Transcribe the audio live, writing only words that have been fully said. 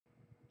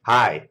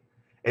Hi.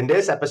 In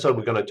this episode,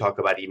 we're going to talk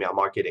about email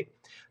marketing.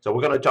 So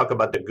we're going to talk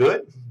about the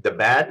good, the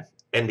bad,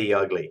 and the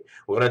ugly.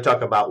 We're going to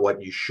talk about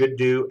what you should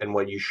do and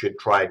what you should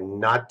try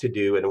not to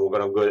do, and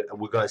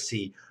we're going to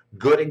see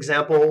good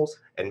examples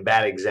and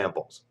bad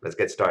examples. Let's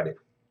get started.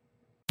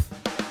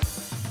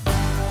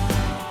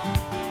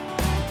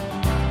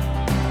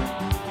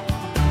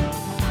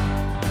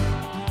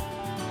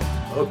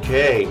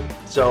 Okay,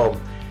 so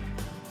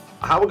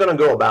how we're going to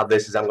go about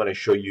this is I'm going to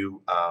show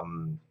you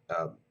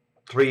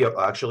three,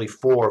 actually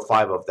four or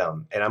five of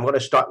them, and I'm going to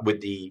start with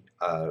the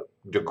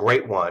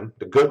great one,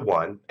 the good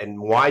one, and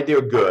why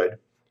they're good,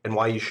 and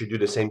why you should do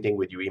the same thing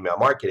with your email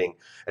marketing,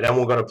 and then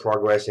we're going to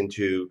progress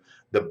into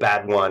the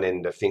bad one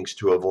and the things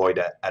to avoid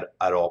at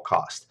all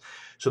cost.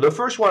 So the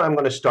first one I'm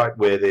going to start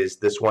with is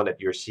this one that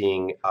you're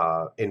seeing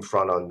in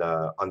front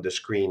on the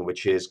screen,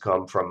 which is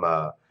come from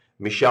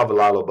Michelle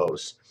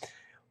Villalobos.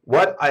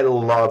 What I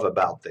love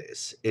about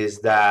this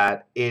is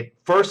that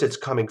it's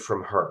coming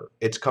from her.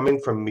 It's coming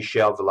from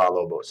Michelle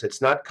Villalobos.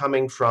 It's not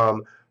coming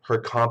from her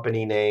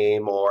company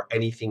name or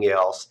anything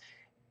else.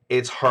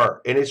 It's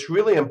her. And it's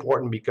really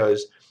important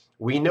because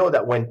we know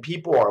that when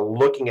people are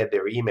looking at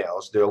their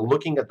emails, they're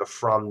looking at the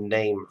from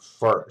name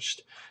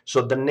first.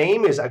 So the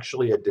name is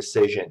actually a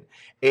decision.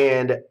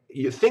 And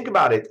you think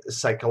about it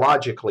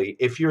psychologically,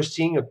 if you're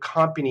seeing a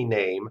company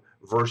name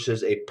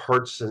versus a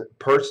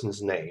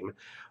person's name,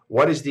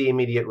 what is the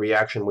immediate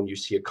reaction when you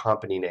see a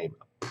company name?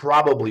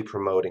 Probably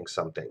promoting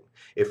something.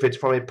 If it's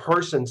from a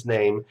person's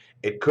name,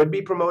 it could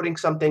be promoting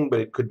something, but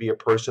it could be a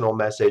personal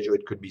message or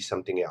it could be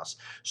something else.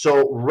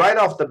 So right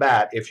off the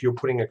bat, if you're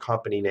putting a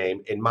company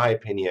name, in my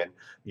opinion,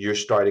 you're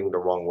starting the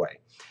wrong way.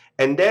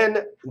 And then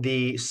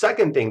the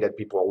second thing that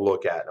people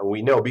look at, and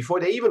we know before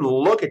they even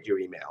look at your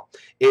email,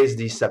 is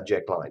the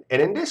subject line.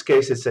 And in this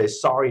case, it says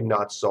sorry,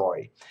 not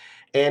sorry.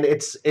 And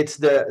it's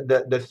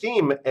the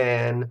theme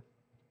and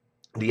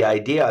the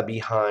idea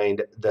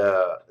behind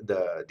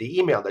the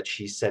email that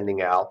she's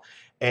sending out,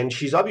 and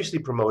she's obviously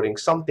promoting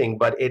something,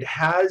 but it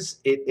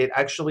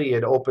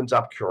opens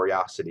up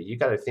curiosity. You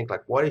got to think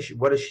like, what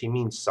does she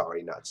mean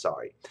sorry, not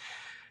sorry?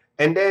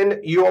 And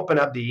then you open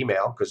up the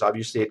email because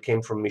obviously it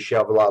came from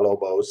Michelle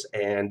Villalobos,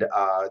 and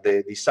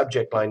the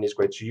subject line is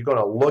great, so you're going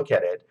to look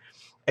at it.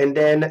 And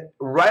then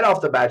right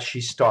off the bat, she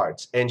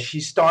starts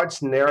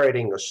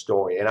narrating a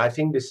story. And I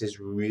think this is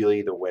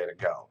really the way to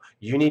go.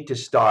 You need to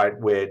start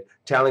with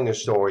telling a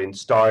story and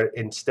start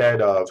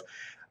instead of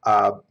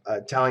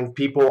telling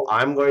people,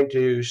 I'm going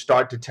to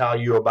start to tell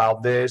you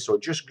about this, or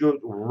just go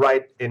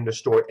right in the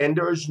story. And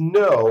there's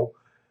no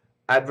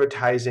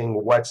advertising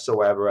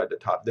whatsoever at the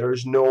top.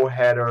 There's no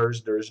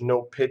headers, there's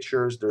no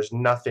pictures, there's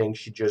nothing.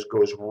 She just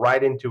goes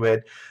right into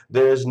it.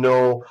 There's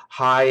no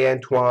hi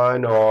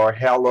Antoine or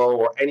hello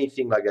or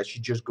anything like that. She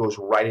just goes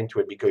right into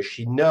it because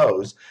she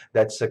knows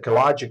that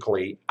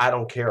psychologically, I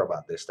don't care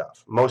about this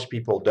stuff. Most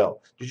people don't.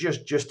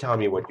 Just tell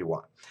me what you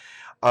want.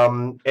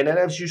 And then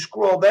as you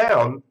scroll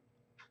down,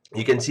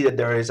 you can see that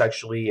there is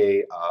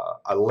actually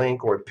a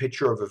link or a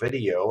picture of a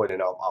video, and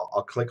then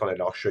I'll click on it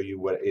and I'll show you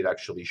what it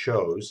actually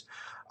shows.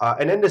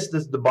 And then this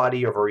is the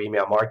body of her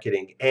email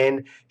marketing.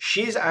 And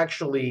she's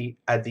actually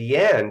at the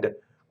end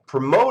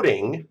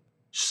promoting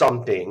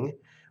something,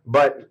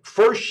 but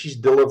first she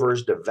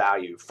delivers the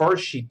value.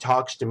 First she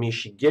talks to me,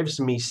 she gives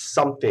me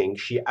something.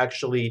 She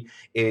actually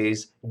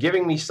is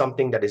giving me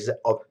something that is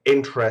of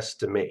interest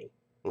to me.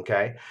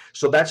 Okay,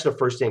 so that's the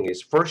first thing,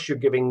 is first you're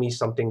giving me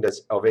something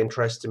that's of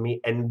interest to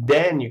me, and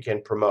then you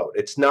can promote.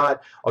 It's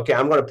not, okay,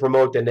 I'm going to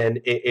promote, and then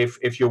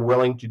if you're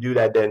willing to do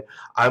that, then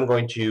I'm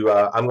going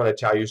to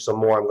tell you some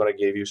more. I'm going to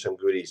give you some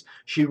goodies.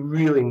 She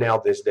really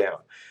nailed this down.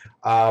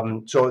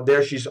 So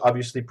there she's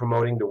obviously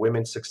promoting the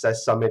Women's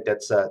Success Summit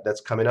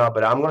that's coming up.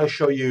 But I'm going to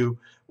show you,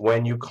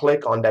 when you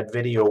click on that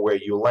video where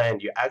you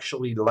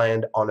actually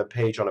land on a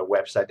page on a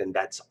website, and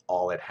that's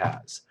all it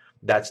has.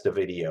 That's the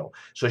video.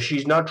 So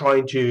she's not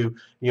trying to,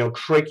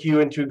 trick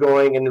you into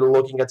going and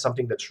looking at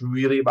something that's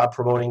really about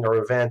promoting her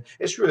event.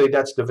 It's really,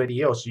 that's the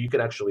video. So you can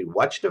actually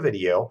watch the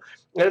video.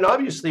 And then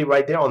obviously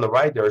right there on the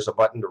right, there's a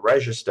button to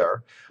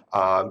register.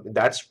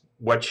 That's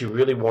what she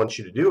really wants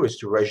you to do, is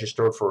to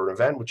register for an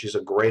event, which is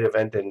a great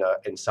event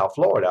in South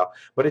Florida.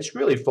 But it's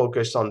really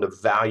focused on the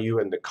value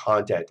and the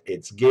content.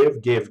 It's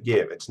give, give,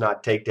 give. It's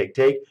not take, take,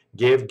 take.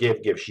 Give,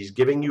 give, give. She's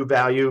giving you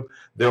value.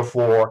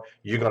 Therefore,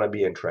 you're going to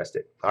be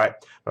interested. All right.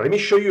 Now, let me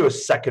show you a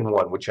second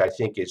one, which I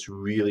think is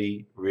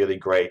really, really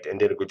great and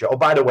did a good job. Oh,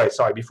 by the way,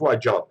 sorry, before I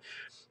jump,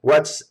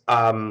 what's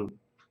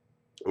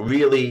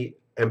really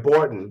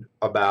important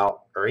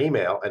about our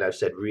email, and I've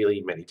said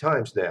really many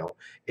times now,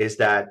 is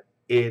that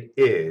it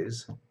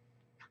is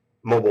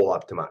mobile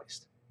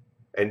optimized.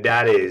 And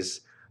that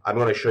is, I'm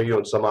going to show you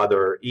on some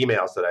other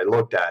emails that I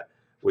looked at,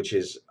 which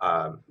is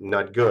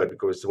not good,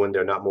 because when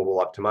they're not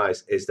mobile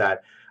optimized, is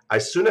that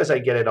as soon as I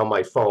get it on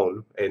my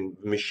phone, and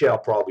Michelle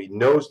probably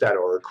knows that,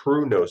 or her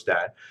crew knows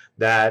that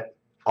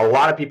a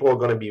lot of people are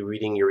going to be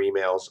reading your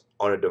emails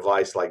on a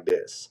device like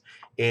this.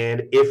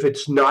 And if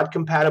it's not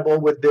compatible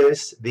with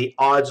this, the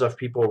odds of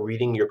people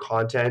reading your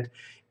content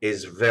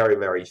is very,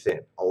 very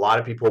thin. A lot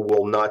of people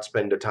will not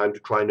spend the time to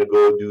trying to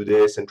go do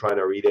this and trying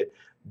to read it.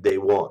 They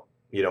won't.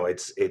 You know,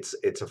 it's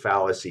a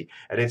fallacy,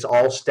 and it's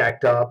all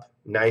stacked up,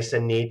 nice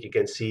and neat. You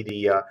can see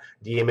the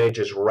image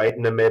is right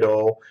in the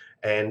middle,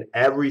 and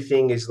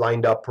everything is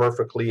lined up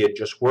perfectly. It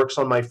just works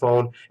on my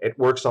phone. It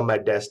works on my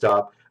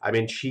desktop. I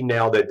mean, she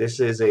nailed it. This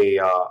is a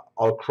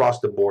across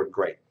the board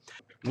great.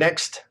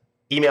 Next,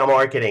 email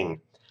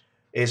marketing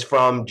is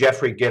from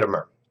Jeffrey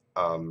Gitomer.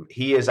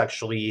 He is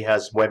actually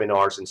has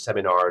webinars and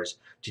seminars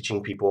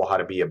teaching people how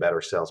to be a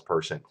better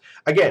salesperson.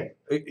 Again,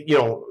 you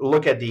know,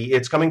 look at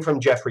it's coming from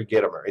Jeffrey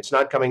Gitomer. It's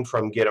not coming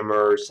from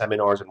Gitomer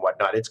seminars and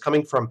whatnot. It's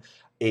coming from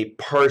a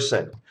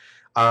person.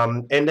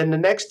 And then the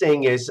next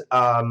thing is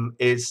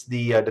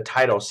the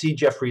title, See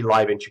Jeffrey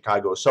Live in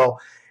Chicago. So,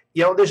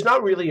 you know, there's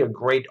not really a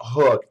great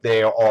hook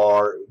there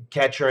or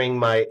capturing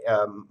my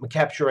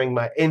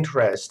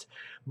interest,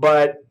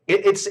 but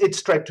it's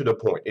straight to the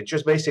point. It's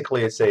just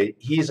basically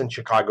he's in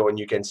Chicago and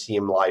you can see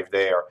him live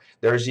there.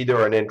 There's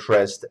either an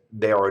interest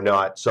there or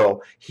not.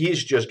 So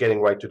he's just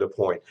getting right to the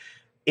point.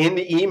 In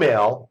the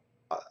email,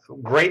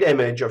 great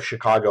image of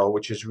Chicago,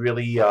 which is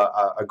really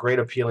a great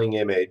appealing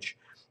image.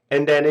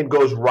 And then it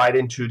goes right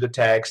into the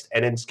text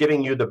and it's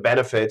giving you the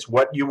benefits,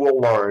 what you will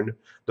learn,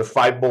 the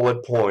 5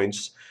 bullet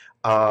points.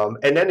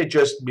 And then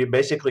it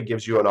basically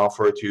gives you an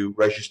offer to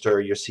register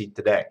your seat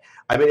today.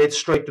 I mean, it's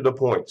straight to the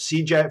point.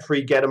 See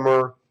Jeffrey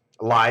Gitomer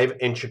live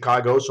in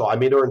Chicago. So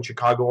I'm either in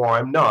Chicago or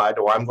I'm not,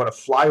 or I'm going to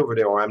fly over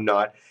there or I'm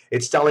not.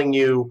 It's telling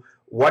you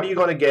what are you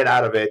going to get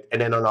out of it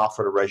and then an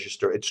offer to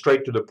register. It's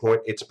straight to the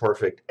point. It's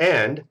perfect.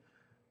 And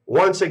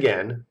once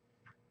again,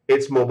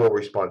 it's mobile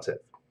responsive.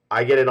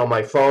 I get it on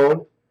my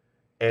phone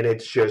and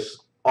it's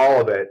just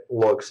all of it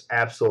looks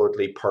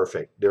absolutely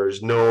perfect.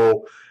 There's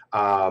no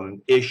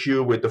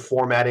issue with the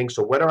formatting.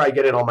 So whether I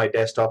get it on my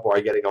desktop or I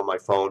get it on my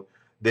phone,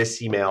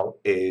 this email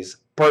is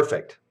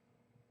perfect.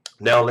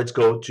 Now let's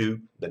go to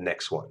the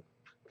next one.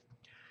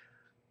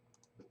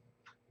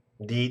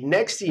 The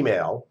next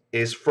email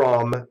is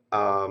from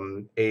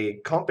a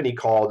company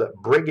called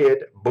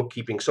Brigid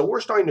Bookkeeping. So we're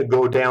starting to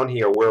go down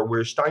here where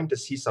we're starting to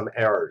see some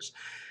errors.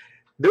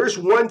 There's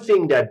one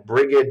thing that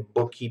Brigid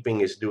Bookkeeping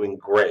is doing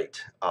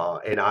great,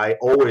 and I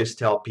always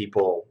tell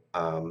people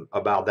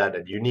about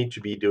that you need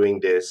to be doing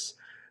this.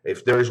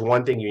 If there's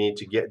one thing you need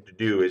to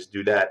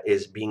do that,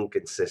 is being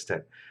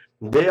consistent.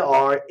 They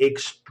are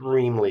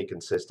extremely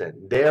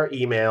consistent. Their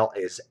email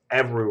is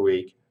every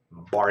week,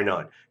 bar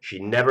none. She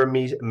never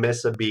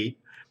miss a beat.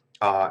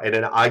 And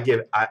then I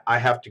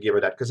have to give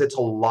her that because it's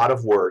a lot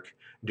of work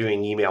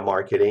doing email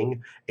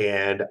marketing,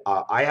 and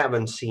I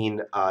haven't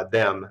seen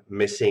them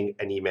missing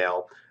an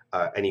email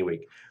any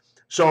week.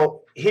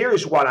 So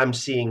here's what I'm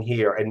seeing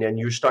here, and then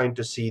you're starting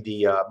to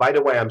see by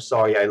the way, I'm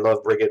sorry, I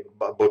love Brigid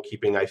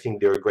Bookkeeping. I think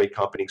they're a great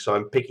company, so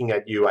I'm picking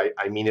at you.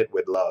 I mean it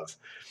with love.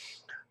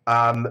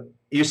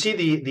 You see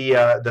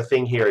the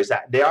thing here is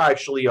that they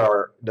actually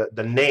are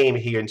the name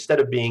here,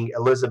 instead of being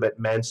Elizabeth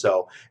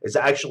Manso, is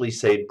actually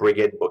say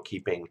Brigid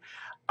Bookkeeping.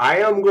 I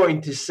am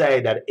going to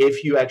say that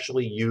if you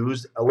actually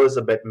use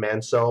Elizabeth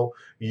Manso,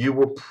 you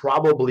will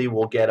probably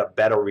get a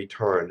better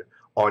return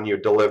on your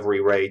delivery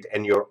rate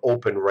and your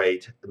open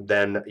rate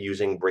than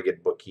using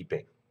Brigid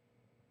Bookkeeping.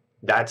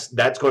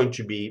 That's going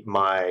to be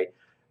my.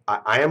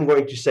 I am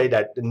going to say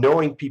that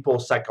knowing people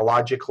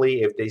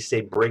psychologically, if they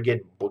say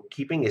Brigid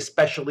Bookkeeping,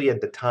 especially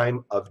at the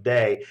time of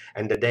day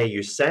and the day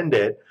you send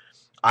it,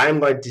 I'm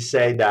going to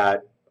say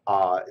that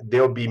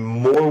they'll be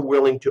more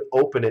willing to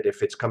open it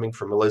if it's coming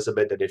from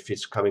Elizabeth than if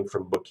it's coming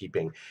from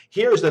bookkeeping.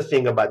 Here's the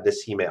thing about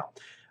this email.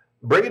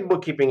 Brigid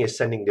Bookkeeping is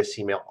sending this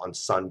email on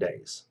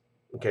Sundays.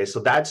 Okay, so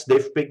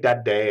they've picked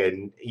that day,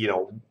 and you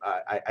know,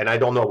 I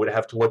don't know. We'd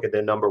have to look at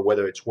the number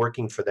whether it's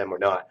working for them or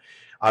not.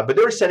 But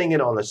they're sending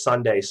it on a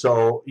Sunday,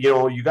 so you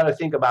know you got to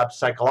think about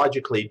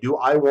psychologically. Do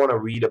I want to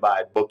read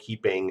about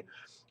bookkeeping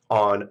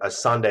on a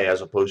Sunday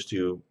as opposed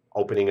to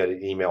opening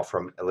an email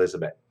from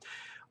Elizabeth?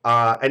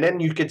 And then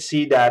you could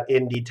see that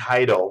in the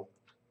title,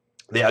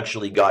 they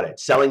actually got it.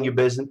 Selling your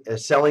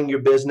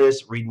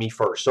business, read me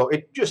first. So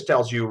it just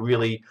tells you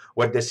really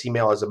what this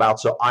email is about.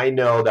 So I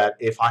know that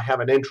if I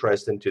have an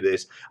interest into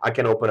this, I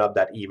can open up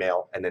that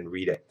email and then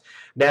read it.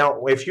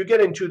 Now, if you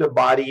get into the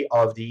body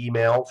of the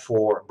email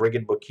for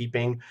Brigid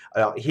Bookkeeping,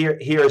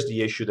 here's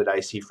the issue that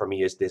I see for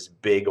me is this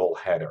big old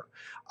header.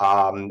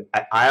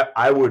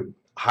 I would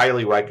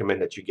highly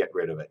recommend that you get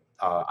rid of it.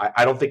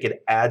 I don't think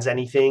it adds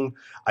anything.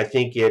 I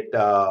think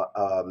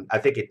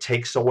it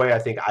takes away. I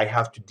think I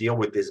have to deal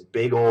with this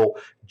big old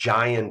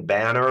giant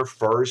banner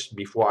first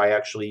before I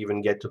actually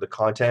even get to the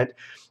content.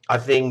 I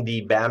think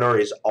the banner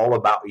is all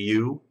about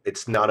you.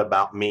 It's not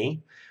about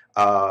me.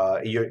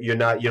 You're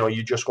not,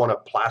 you just want to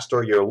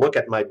plaster your look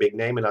at my big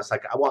name, and I was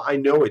like, well, I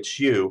know it's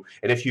you.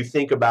 And if you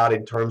think about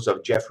in terms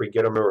of Jeffrey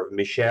Gitomer or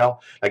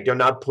Michelle, like they're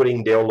not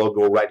putting their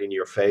logo right in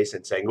your face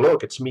and saying,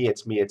 look, it's me,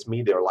 it's me, it's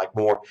me. They're like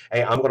more,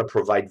 hey, I'm going to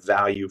provide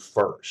value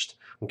first.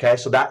 Okay,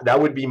 so that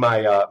would be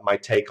my my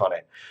take on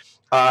it.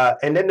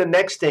 And then the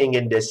next thing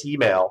in this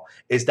email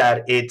is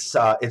that it's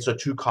a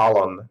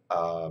 2-column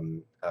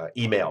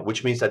email,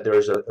 which means that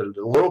there's a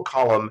little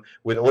column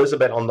with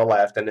Elizabeth on the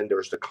left, and then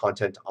there's the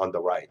content on the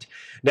right.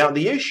 Now,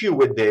 the issue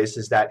with this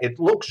is that it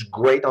looks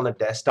great on a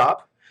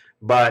desktop,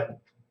 but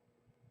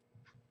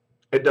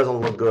it doesn't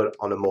look good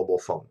on a mobile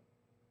phone.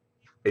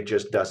 It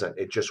just doesn't.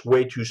 It's just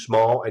way too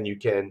small, and you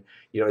can,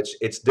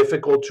 it's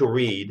difficult to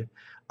read.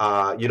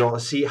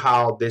 See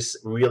how this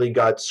really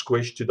got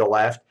squished to the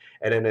left,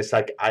 and then it's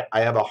like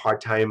I have a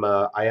hard time.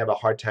 I have a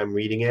hard time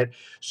reading it.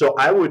 So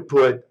I would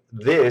put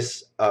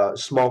this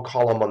small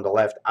column on the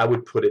left. I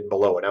would put it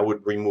below, and I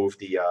would remove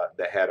the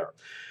header.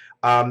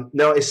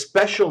 Now,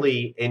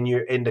 especially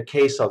in the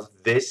case of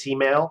this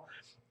email,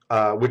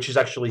 which is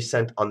actually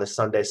sent on the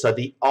Sunday, so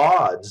the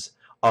odds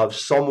of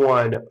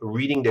someone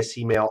reading this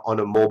email on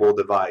a mobile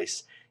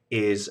device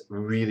is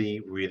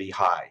really, really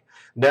high.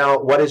 Now,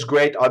 what is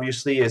great,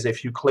 obviously, is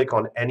if you click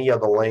on any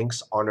of the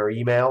links on our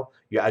email,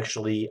 you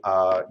actually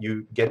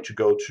you get to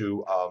go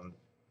to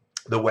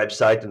the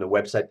website, and the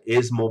website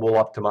is mobile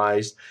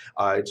optimized.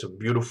 It's a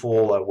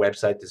beautiful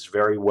website. It's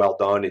very well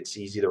done. It's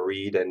easy to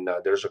read, and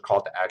there's a call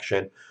to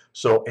action.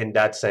 So in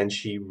that sense,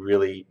 she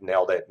really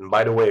nailed it. And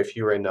by the way, if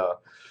you're in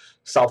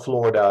South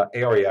Florida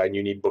area and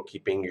you need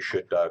bookkeeping, you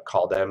should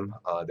call them.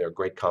 They're a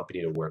great company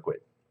to work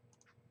with.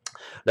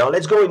 Now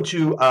let's go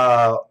into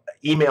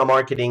email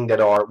marketing that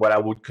are what I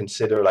would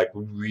consider like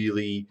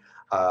really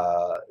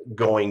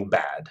going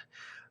bad.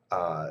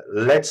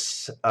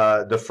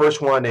 The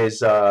first one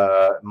is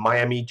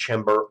Miami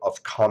Chamber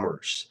of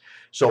Commerce.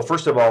 So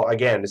first of all,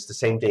 again, it's the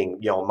same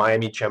thing,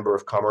 Miami Chamber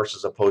of Commerce,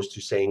 as opposed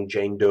to saying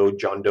Jane Doe,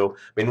 John Doe.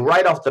 I mean,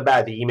 right off the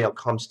bat, the email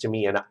comes to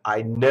me, and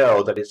I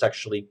know that it's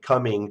actually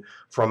coming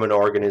from an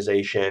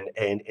organization,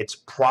 and it's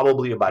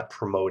probably about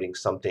promoting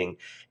something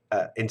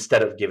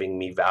instead of giving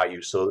me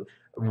value. So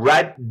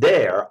right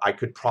there, I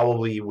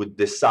would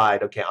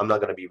decide, okay, I'm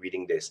not going to be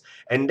reading this.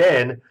 And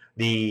then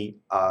the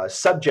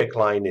subject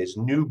line is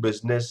new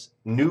business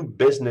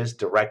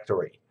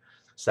directory.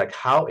 It's like,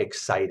 how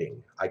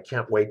exciting. I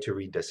can't wait to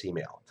read this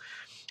email.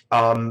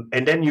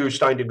 And then you're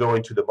starting to go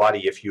into the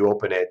body. If you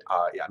open it,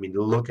 I mean,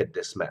 look at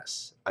this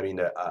mess. I mean,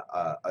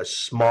 a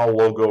small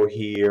logo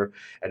here,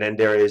 and then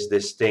there is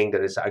this thing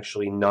that is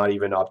actually not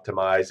even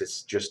optimized.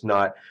 It's just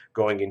not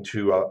going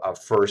into a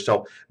first.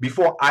 So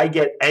before I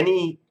get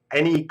any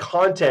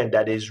content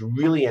that is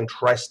really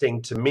interesting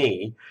to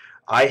me,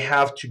 I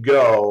have to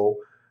go,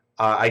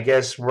 I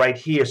guess, right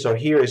here. So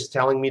here is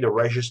telling me to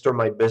register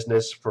my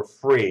business for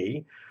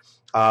free.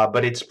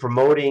 But it's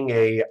promoting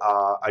a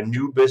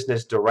new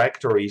business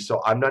directory,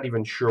 so I'm not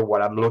even sure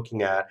what I'm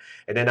looking at.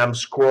 And then I'm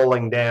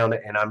scrolling down,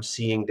 and I'm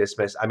seeing this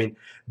mess. I mean,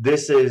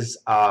 this is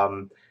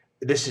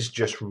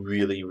just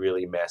really,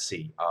 really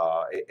messy.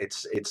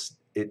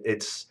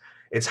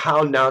 It's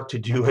how not to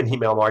do an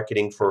email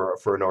marketing for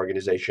an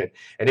organization.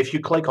 And if you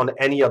click on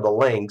any of the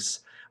links,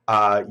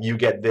 you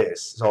get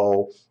this.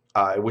 So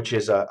which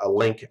is a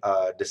link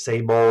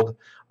disabled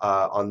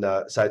on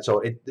the side.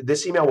 So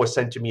this email was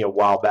sent to me a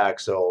while back,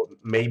 so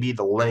maybe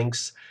the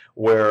links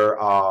were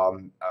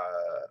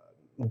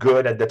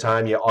good at the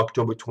time,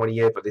 October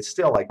 28th, but it's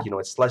still like,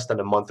 it's less than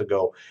a month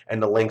ago,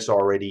 and the links are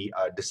already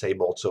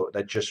disabled. So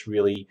that's just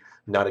really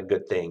not a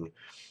good thing.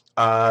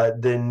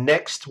 The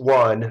next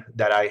one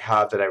that I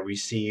have that I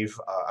receive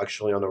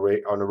actually on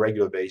a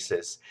regular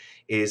basis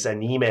is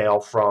an email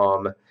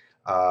from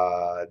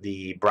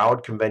the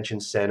Broward Convention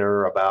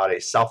Center about a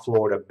South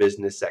Florida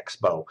Business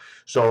Expo.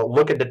 So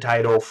look at the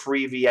title: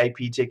 free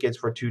VIP tickets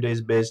for 2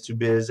 days Biz to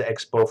Biz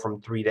Expo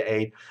from 3 to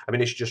 8. I mean,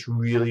 it's just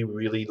really,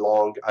 really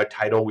long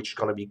title, which is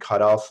going to be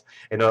cut off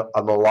in a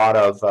lot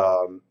of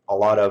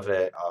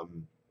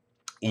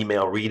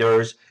email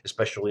readers,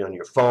 especially on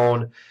your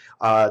phone.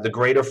 The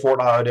Greater Fort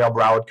Lauderdale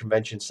Broward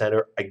Convention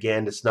Center,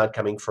 again, it's not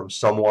coming from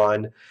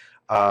someone.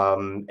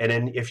 And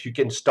then if you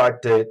can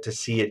start to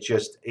see it,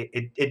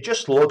 it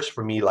just looks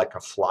for me like a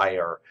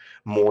flyer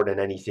more than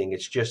anything.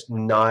 It's just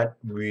not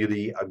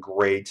really a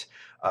great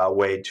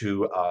way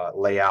to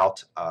lay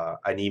out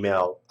an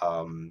email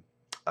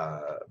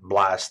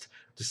blast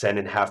to send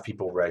and have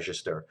people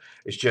register.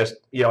 It's just,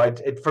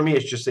 for me,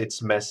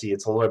 it's messy.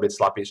 It's a little bit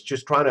sloppy. It's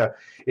just trying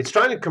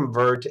to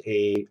convert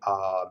a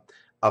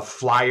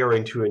flyer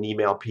into an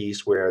email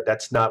piece, where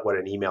that's not what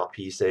an email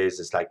piece is.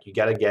 It's like, you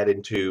got to get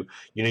into,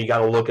 you got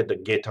to look at the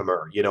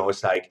Gittimer.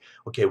 It's like,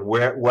 okay,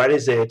 what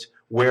is it?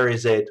 Where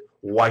is it?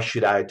 Why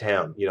should I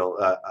attend?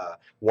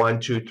 1,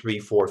 2, 3,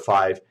 4,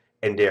 5,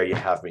 and there you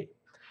have me.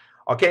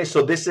 Okay,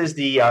 so this is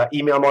the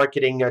email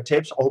marketing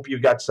tips. I hope you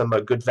got some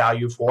good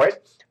value for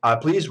it.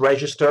 Please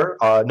register.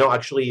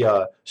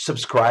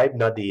 Subscribe.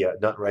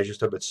 Not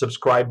register, but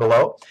subscribe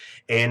below.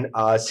 And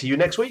see you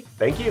next week.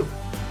 Thank you.